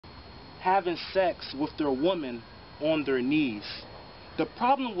having sex with their woman on their knees. The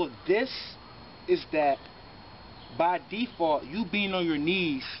problem with this is that by default, you being on your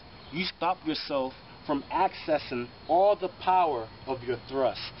knees, you stop yourself from accessing all the power of your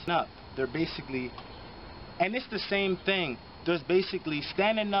thrust. They're basically, and it's the same thing. There's basically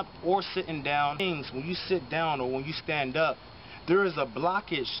standing up or sitting down. When you sit down or when you stand up, there is a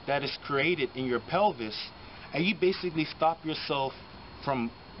blockage that is created in your pelvis, and you basically stop yourself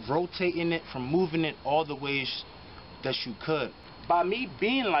from rotating it, from moving it all the ways that you could. By me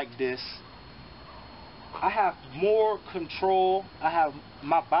being like this, I have more control.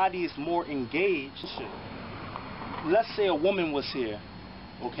 My body is more engaged. Let's say a woman was here,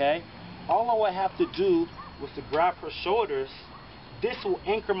 okay? All I would have to do was to grab her shoulders. This will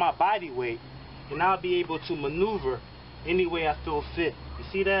anchor my body weight, and I'll be able to maneuver any way I feel fit. You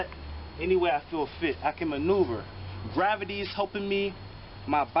see that? Any way I feel fit, I can maneuver. Gravity is helping me.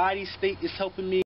 My body state is helping me.